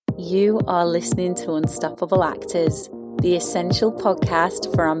You are listening to Unstoppable Actors, the essential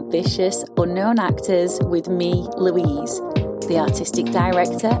podcast for ambitious, unknown actors with me, Louise, the artistic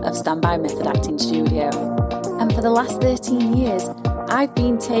director of Standby Method Acting Studio. And for the last 13 years, I've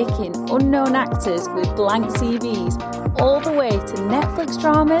been taking unknown actors with blank CVs all the way to Netflix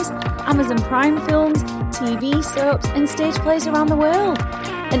dramas, Amazon Prime films, TV soaps and stage plays around the world.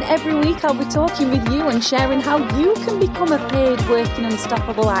 And every week I'll be talking with you and sharing how you can become a paid working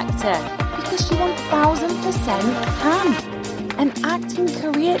unstoppable actor, because you 1000% can. An acting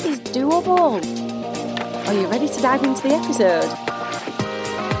career is doable. Are you ready to dive into the episode?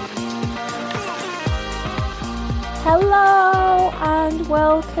 Hello and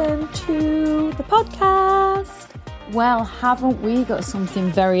welcome to the podcast. Well, haven't we got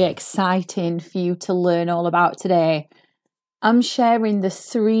something very exciting for you to learn all about today? I'm sharing the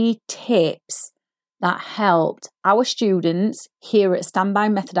 3 tips that helped our students here at Standby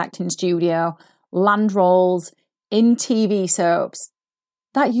Method Acting Studio land roles in TV soaps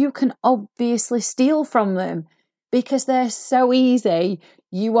that you can obviously steal from them because they're so easy.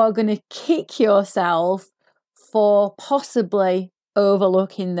 You are going to kick yourself for possibly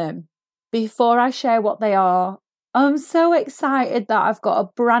overlooking them. Before I share what they are, I'm so excited that I've got a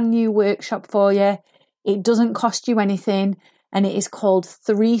brand new workshop for you. It doesn't cost you anything, and it is called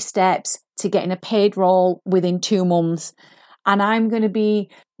 3 Steps to Getting a Paid Role Within 2 months. And I'm going to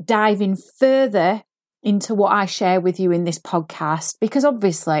be diving further into what I share with you in this podcast, because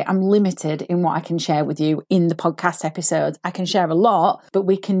obviously I'm limited in what I can share with you in the podcast episodes. I can share a lot, but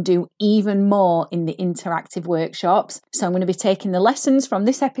we can do even more in the interactive workshops. So I'm going to be taking the lessons from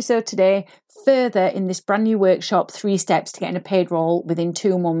this episode today further in this brand new workshop, 3 Steps to Getting a Paid Role Within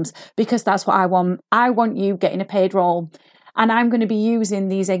 2 months, because that's what I want. I want you getting a paid role. And I'm going to be using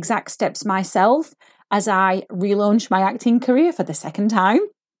these exact steps myself as I relaunch my acting career for the second time.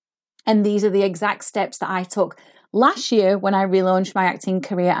 And these are the exact steps that I took last year when I relaunched my acting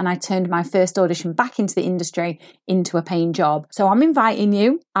career and I turned my first audition back into the industry into a paying job. So I'm inviting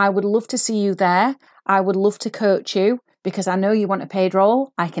you. I would love to see you there. I would love to coach you because I know you want a paid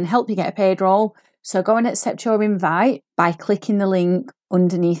role. I can help you get a paid role. So go and accept your invite by clicking the link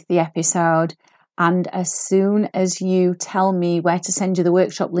underneath the episode. And as soon as you tell me where to send you the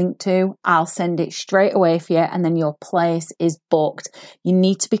workshop link to, I'll send it straight away for you, and then your place is booked. You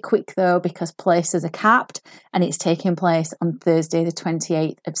need to be quick though, because places are capped and it's taking place on Thursday, the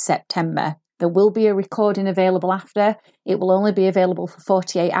 28th of September. There will be a recording available after. It will only be available for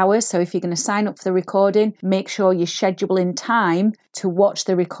 48 hours. So if you're going to sign up for the recording, make sure you schedule in time to watch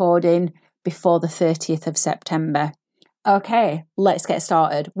the recording before the 30th of September. Okay, let's get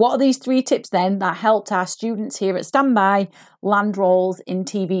started. What are these 3 tips then that helped our students here at Standby land roles in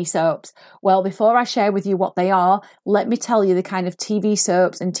TV soaps? Well, before I share with you what they are, let me tell you the kind of TV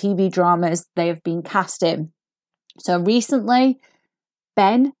soaps and TV dramas they have been cast in. So recently,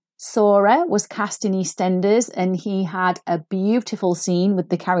 Ben Sora was cast in EastEnders and he had a beautiful scene with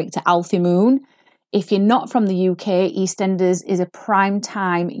the character Alfie Moon. If you're not from the UK, EastEnders is a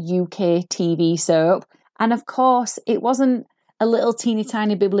primetime UK TV soap. And of course, it wasn't a little teeny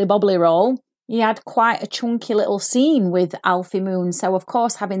tiny bibbly bobbly role. He had quite a chunky little scene with Alfie Moon. So of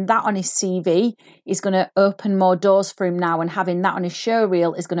course, having that on his CV is going to open more doors for him now. And having that on his show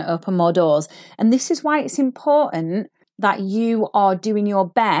reel is going to open more doors. And this is why it's important that you are doing your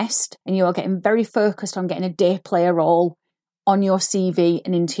best and you are getting very focused on getting a day player role on your CV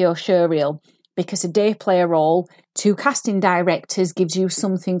and into your show reel. Because a day player role to casting directors gives you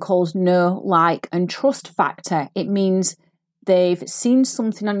something called know, like and trust factor. It means they've seen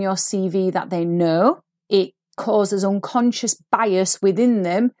something on your CV that they know. It causes unconscious bias within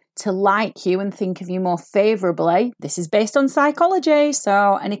them to like you and think of you more favourably. This is based on psychology.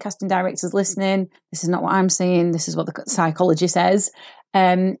 So any casting directors listening, this is not what I'm saying. This is what the psychology says.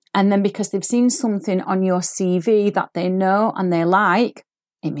 And then because they've seen something on your CV that they know and they like,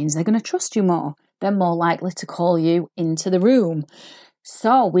 it means they're going to trust you more. They're more likely to call you into the room.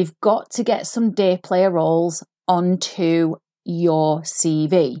 So we've got to get some day player roles onto your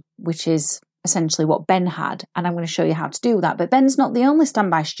CV, which is essentially what Ben had. And I'm going to show you how to do that. But Ben's not the only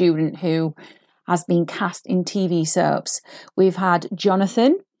standby student who has been cast in TV soaps. We've had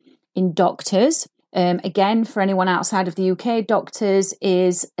Jonathan in Doctors. Again, for anyone outside of the UK, Doctors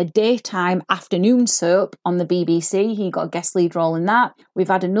is a daytime afternoon soap on the BBC. He got a guest lead role in that. We've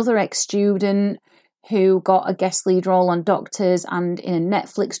had another ex-student who got a guest lead role on Doctors and in a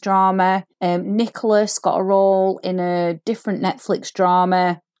Netflix drama. Nicholas got a role in a different Netflix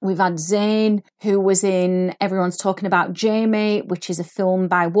drama. We've had Zayn, who was in Everyone's Talking About Jamie, which is a film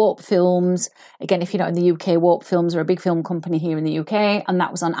by Warp Films. Again, if you're not in the UK, Warp Films are a big film company here in the UK, and that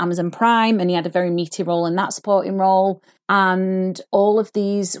was on Amazon Prime, and he had a very meaty role in that supporting role. And all of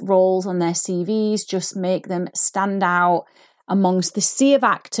these roles on their CVs just make them stand out amongst the sea of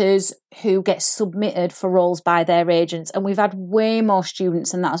actors who get submitted for roles by their agents. And we've had way more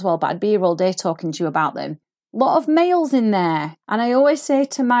students than that as well, but I'd be here all day talking to you about them. A lot of males in there. And I always say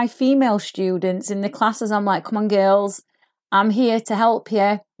to my female students in the classes, I'm like, come on, girls, I'm here to help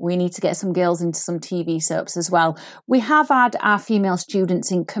you. We need to get some girls into some TV soaps as well. We have had our female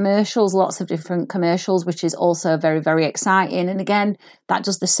students in commercials, lots of different commercials, which is also very, very exciting. And again, that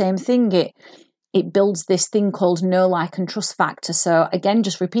does the same thing. It builds this thing called know, like, and trust factor. So again,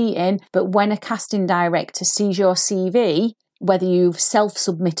 just repeating, but when a casting director sees your CV, whether you've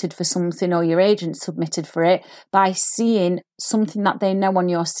self-submitted for something or your agent submitted for it, by seeing something that they know on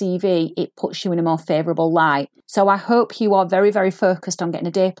your CV, it puts you in a more favourable light. So I hope you are very, very focused on getting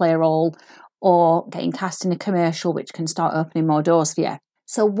a day player role or getting cast in a commercial, which can start opening more doors for you.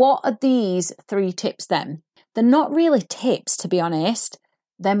 So what are these 3 tips then? They're not really tips, to be honest.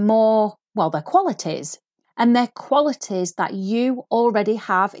 They're more, well, they're qualities. And they're qualities that you already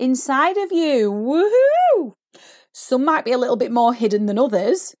have inside of you. Woohoo! Some might be a little bit more hidden than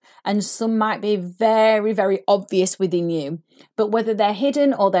others, and some might be very, very obvious within you. But whether they're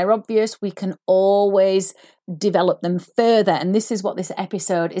hidden or they're obvious, we can always develop them further. And this is what this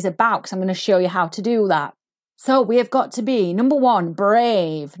episode is about, because I'm going to show you how to do that. So we have got to be, number 1,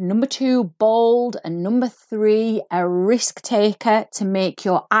 brave, number 2, bold, and number 3, a risk taker to make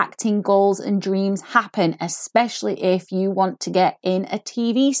your acting goals and dreams happen, especially if you want to get in a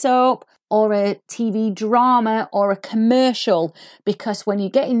TV soap or a TV drama or a commercial, because when you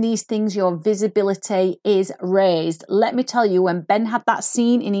get in these things, your visibility is raised. Let me tell you, when Ben had that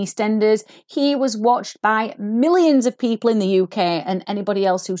scene in EastEnders, he was watched by millions of people in the UK and anybody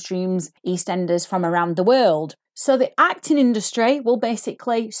else who streams EastEnders from around the world. So the acting industry will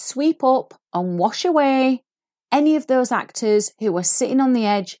basically sweep up and wash away any of those actors who are sitting on the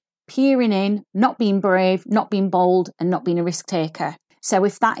edge, peering in, not being brave, not being bold, and not being a risk taker. So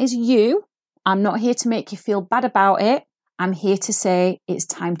if that is you, I'm not here to make you feel bad about it. I'm here to say it's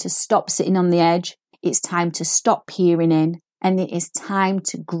time to stop sitting on the edge. It's time to stop peering in. And it is time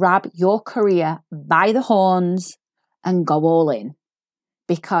to grab your career by the horns and go all in.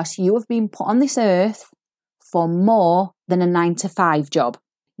 Because you have been put on this earth for more than a 9-to-5 job.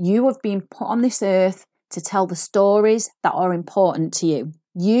 You have been put on this earth to tell the stories that are important to you.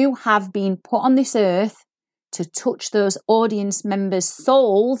 You have been put on this earth to touch those audience members'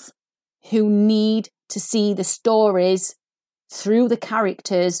 souls who need to see the stories through the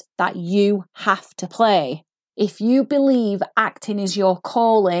characters that you have to play. If you believe acting is your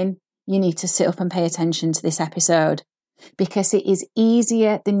calling, you need to sit up and pay attention to this episode, because it is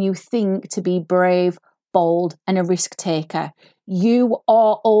easier than you think to be brave, bold, and a risk taker. You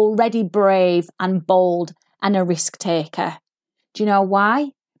are already brave and bold and a risk taker. Do you know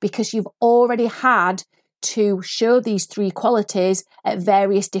why? Because you've already had to show these 3 qualities at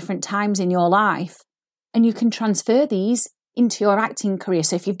various different times in your life. And you can transfer these into your acting career.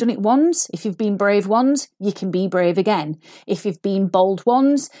 So if you've done it once, if you've been brave once, you can be brave again. If you've been bold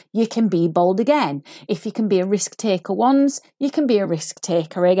once, you can be bold again. If you can be a risk taker once, you can be a risk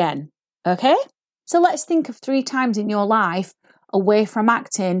taker again. Okay? So let's think of 3 times in your life away from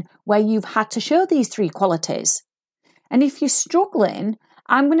acting where you've had to show these 3 qualities. And if you're struggling,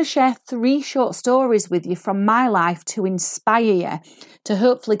 I'm going to share 3 short stories with you from my life to inspire you, to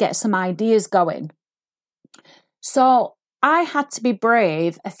hopefully get some ideas going. So I had to be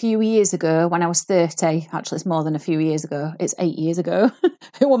brave a few years ago when I was 30. Actually, it's more than a few years ago. It's 8 years ago.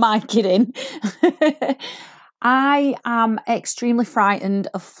 Who am I kidding? I am extremely frightened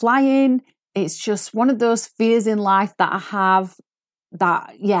of flying. It's just one of those fears in life that I have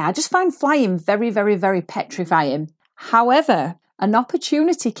I just find flying very, very, very petrifying. However, an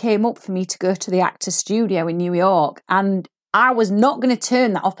opportunity came up for me to go to the Actors Studio in New York, and I was not going to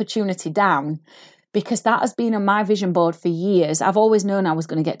turn that opportunity down, because that has been on my vision board for years. I've always known I was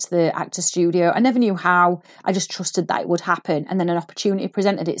going to get to the Actors Studio. I never knew how. I just trusted that it would happen. And then an opportunity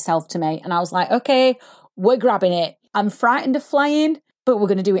presented itself to me, and I was like, okay, we're grabbing it. I'm frightened of flying, but we're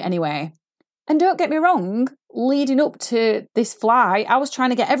going to do it anyway. And don't get me wrong, leading up to this flight, I was trying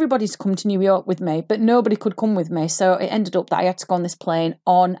to get everybody to come to New York with me, but nobody could come with me. So it ended up that I had to go on this plane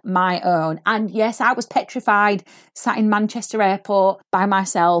on my own. And yes, I was petrified, sat in Manchester Airport by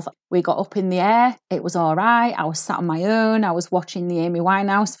myself. We got up in the air. It was all right. I was sat on my own. I was watching the Amy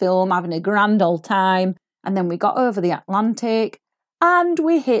Winehouse film, having a grand old time. And then we got over the Atlantic. and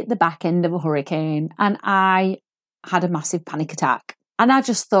we hit the back end of a hurricane, and I had a massive panic attack. And I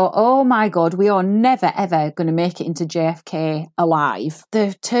just thought, oh my God, we are never, ever going to make it into JFK alive.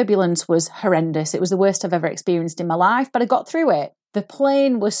 The turbulence was horrendous. It was the worst I've ever experienced in my life, but I got through it. The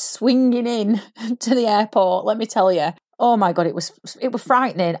plane was swinging in to the airport, let me tell you. Oh my God, it was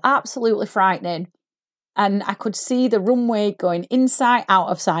frightening, absolutely frightening. And I could see the runway going inside, out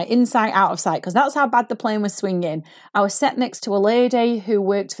of sight, because that's how bad the plane was swinging. I was sat next to a lady who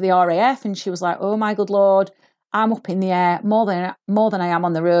worked for the RAF, and she was like, oh my good Lord, I'm up in the air more than I am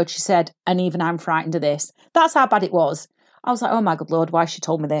on the road, she said, and even I'm frightened of this. That's how bad it was. I was like, oh my good Lord, why she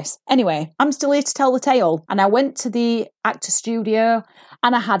told me this? Anyway, I'm still here to tell the tale. And I went to the actor studio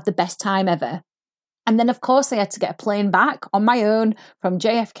and I had the best time ever. And then, of course, I had to get a plane back on my own from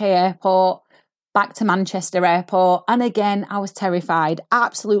JFK Airport back to Manchester Airport. And again, I was terrified,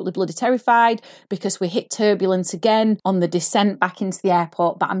 absolutely bloody terrified, because we hit turbulence again on the descent back into the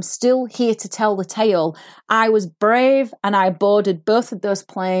airport. But I'm still here to tell the tale. I was brave and I boarded both of those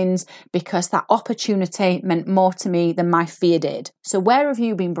planes because that opportunity meant more to me than my fear did. So where have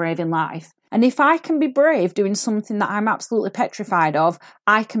you been brave in life? And if I can be brave doing something that I'm absolutely petrified of,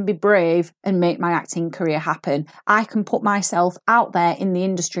 I can be brave and make my acting career happen. I can put myself out there in the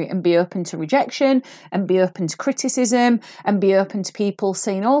industry and be open to rejection and be open to criticism and be open to people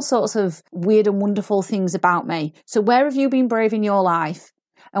saying all sorts of weird and wonderful things about me. So where have you been brave in your life?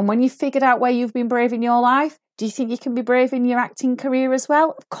 And when you've figured out where you've been brave in your life, do you think you can be brave in your acting career as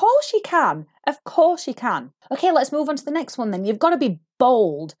well? Of course you can. Of course you can. Okay, let's move on to the next one then. You've got to be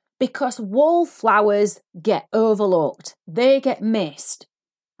bold. Because wallflowers get overlooked. They get missed.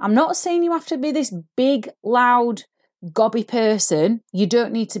 I'm not saying you have to be this big, loud, gobby person. You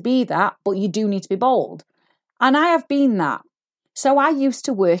don't need to be that, but you do need to be bold. And I have been that. So I used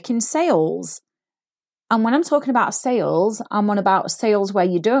to work in sales. And when I'm talking about sales, I'm on about sales where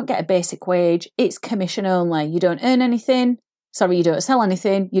you don't get a basic wage. It's commission only. You don't earn anything. You don't sell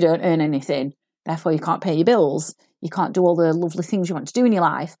anything. You don't earn anything. Therefore, you can't pay your bills. You can't do all the lovely things you want to do in your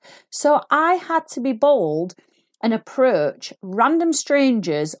life. So I had to be bold and approach random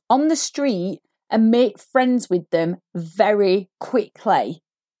strangers on the street and make friends with them very quickly.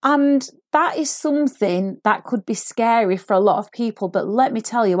 And that is something that could be scary for a lot of people. But let me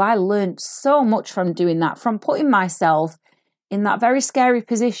tell you, I learned so much from doing that, from putting myself in that very scary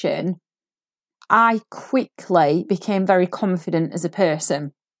position. I quickly became very confident as a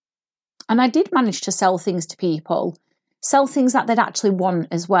person. And I did manage to sell things to people, sell things that they'd actually want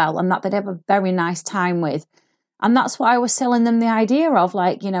as well, and that they'd have a very nice time with. And that's what I was selling them the idea of,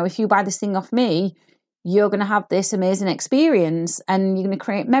 like, you know, if you buy this thing off me, you're going to have this amazing experience and you're going to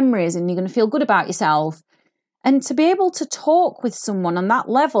create memories and you're going to feel good about yourself. And to be able to talk with someone on that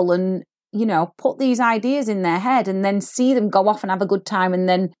level and, you know, put these ideas in their head and then see them go off and have a good time, and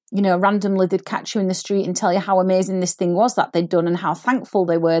then, you know, randomly they'd catch you in the street and tell you how amazing this thing was that they'd done and how thankful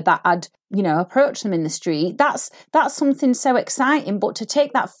they were that I'd, you know, approached them in the street. That's something so exciting. But to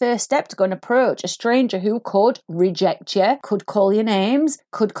take that first step to go and approach a stranger who could reject you, could call you names,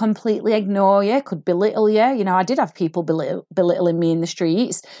 could completely ignore you, could belittle you. You know, I did have people belittling me in the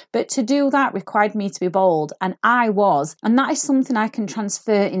streets, but to do that required me to be bold, and I was. And that is something I can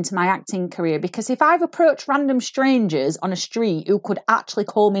transfer into my acting career, because if I've approached random strangers on a street who could actually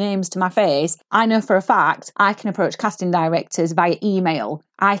call me names to my face, I know for a fact I can approach casting directors via email.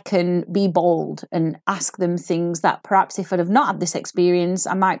 I can be bold and ask them things that perhaps if I'd have not had this experience,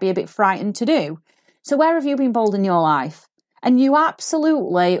 I might be a bit frightened to do. So where have you been bold in your life? And you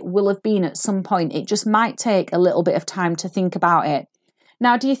absolutely will have been at some point. It just might take a little bit of time to think about it.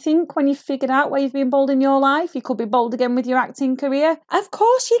 Now, do you think when you've figured out where you've been bold in your life, you could be bold again with your acting career? Of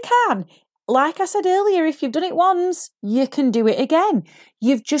course you can. Like I said earlier, if you've done it once, you can do it again.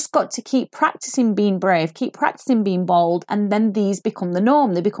 You've just got to keep practicing being brave, keep practicing being bold, and then these become the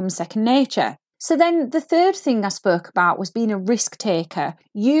norm. They become second nature. So then the third thing I spoke about was being a risk taker.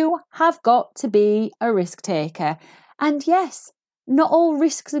 You have got to be a risk taker. And yes, not all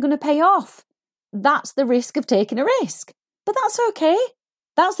risks are going to pay off. That's the risk of taking a risk. But that's okay.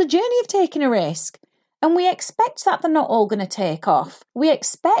 That's the journey of taking a risk. And we expect that they're not all going to take off. We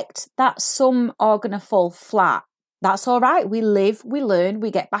expect that some are going to fall flat. That's all right. We live, we learn,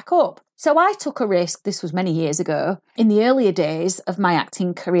 we get back up. So I took a risk. This was many years ago. In the earlier days of my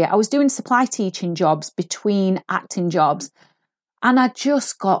acting career, I was doing supply teaching jobs between acting jobs. And I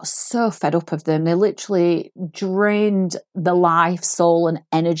just got so fed up of them. They literally drained the life, soul and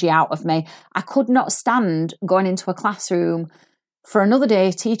energy out of me. I could not stand going into a classroom for another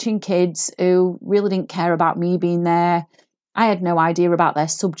day teaching kids who really didn't care about me being there. I had no idea about their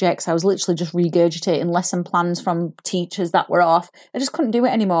subjects. I was literally just regurgitating lesson plans from teachers that were off. I just couldn't do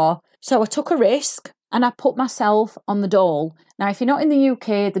it anymore. So I took a risk and I put myself on the dole. Now, if you're not in the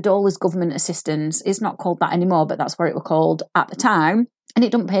UK, the dole is government assistance. It's not called that anymore, but that's what it was called at the time. And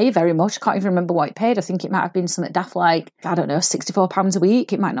it doesn't pay very much. I can't even remember what it paid. I think it might have been something daft like, I don't know, £64 a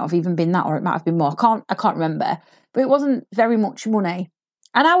week. It might not have even been that, or it might have been more. I can't remember. But it wasn't very much money.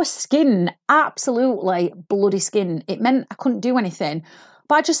 And I was skinned, absolutely bloody skinned. It meant I couldn't do anything.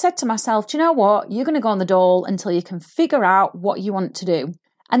 But I just said to myself, do you know what? You're going to go on the dole until you can figure out what you want to do.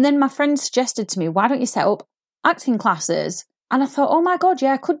 And then my friend suggested to me, why don't you set up acting classes? And I thought, oh my God,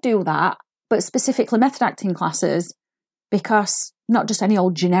 yeah, I could do that. But specifically method acting classes, because not just any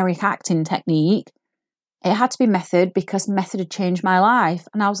old generic acting technique. It had to be method, because method had changed my life.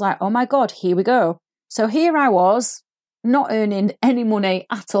 And I was like, oh my God, here we go. So here I was, not earning any money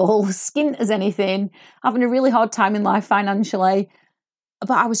at all, skint as anything, having a really hard time in life financially.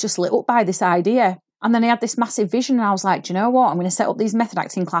 But I was just lit up by this idea. And then I had this massive vision and I was like, do you know what? I'm going to set up these method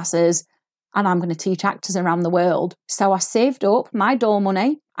acting classes and I'm going to teach actors around the world. So I saved up my dole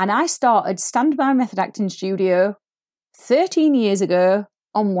money and I started Standby Method Acting Studio 13 years ago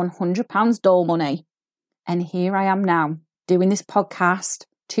on £100 dole money. And here I am now doing this podcast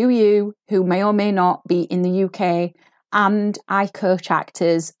to you who may or may not be in the UK, and I coach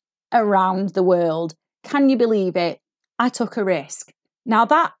actors around the world. Can you believe it? I took a risk. Now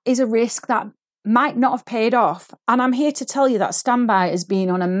that is a risk that might not have paid off. And I'm here to tell you that Standby has been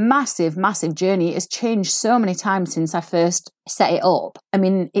on a massive, massive journey. It has changed so many times since I first set it up. I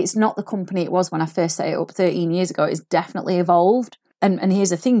mean, it's not the company it was when I first set it up 13 years ago. It's definitely evolved. And here's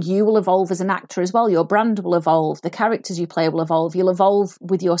the thing, you will evolve as an actor as well. Your brand will evolve. The characters you play will evolve. You'll evolve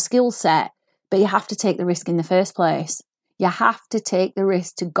with your skill set, but you have to take the risk in the first place. You have to take the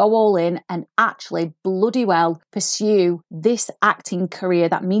risk to go all in and actually bloody well pursue this acting career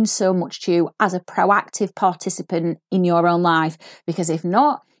that means so much to you as a proactive participant in your own life. Because if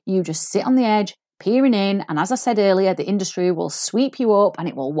not, you just sit on the edge, peering in. And as I said earlier, the industry will sweep you up and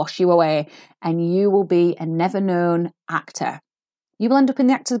it will wash you away. And you will be a never known actor. You will end up in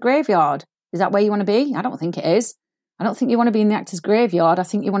the actor's graveyard. Is that where you want to be? I don't think it is. I don't think you want to be in the actor's graveyard. I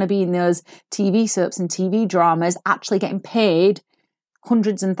think you want to be in those TV soaps and TV dramas, actually getting paid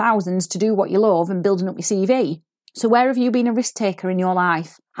hundreds and thousands to do what you love and building up your CV. So where have you been a risk taker in your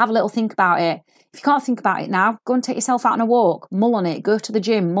life? Have a little think about it. If you can't think about it now, go and take yourself out on a walk, mull on it, go to the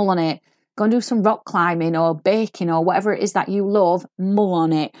gym, mull on it. Go and do some rock climbing or baking or whatever it is that you love, mull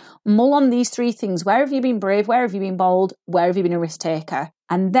on it. Mull on these three things. Where have you been brave? Where have you been bold? Where have you been a risk taker?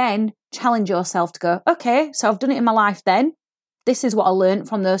 And then challenge yourself to go, okay, so I've done it in my life then. This is what I learned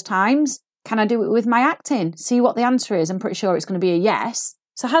from those times. Can I do it with my acting? See what the answer is. I'm pretty sure it's going to be a yes.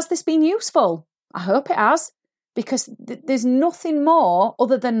 So has this been useful? I hope it has. Because there's nothing more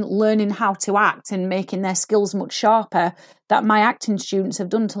other than learning how to act and making their skills much sharper that my acting students have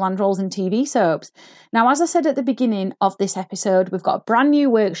done to land roles in TV soaps. Now, as I said at the beginning of this episode, we've got a brand new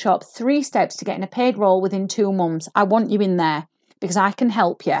workshop, 3 steps to getting a paid role within 2 months. I want you in there because I can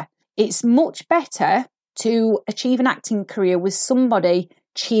help you. It's much better to achieve an acting career with somebody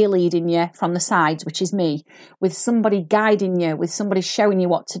cheerleading you from the sides, which is me, with somebody guiding you, with somebody showing you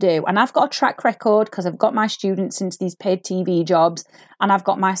what to do. And I've got a track record because I've got my students into these paid TV jobs and I've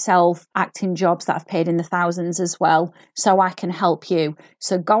got myself acting jobs that I've paid in the thousands as well, so I can help you.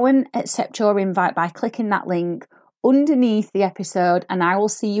 So go and accept your invite by clicking that link underneath the episode, and I will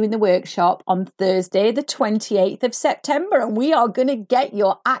see you in the workshop on Thursday the 28th of September, and we are going to get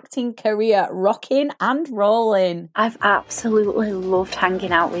your acting career rocking and rolling. I've absolutely loved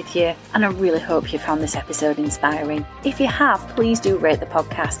hanging out with you, and I really hope you found this episode inspiring. If you have, please do rate the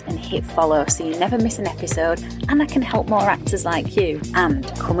podcast and hit follow so you never miss an episode, and I can help more actors like you. And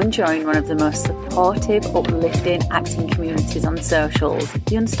come and join one of the most supportive, uplifting acting communities on socials,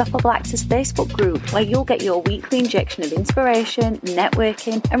 the Unstoppable Actors Facebook group, where you'll get your weekly injection of inspiration,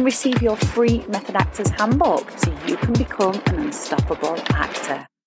 networking, and receive your free Method Actors Handbook so you can become an unstoppable actor.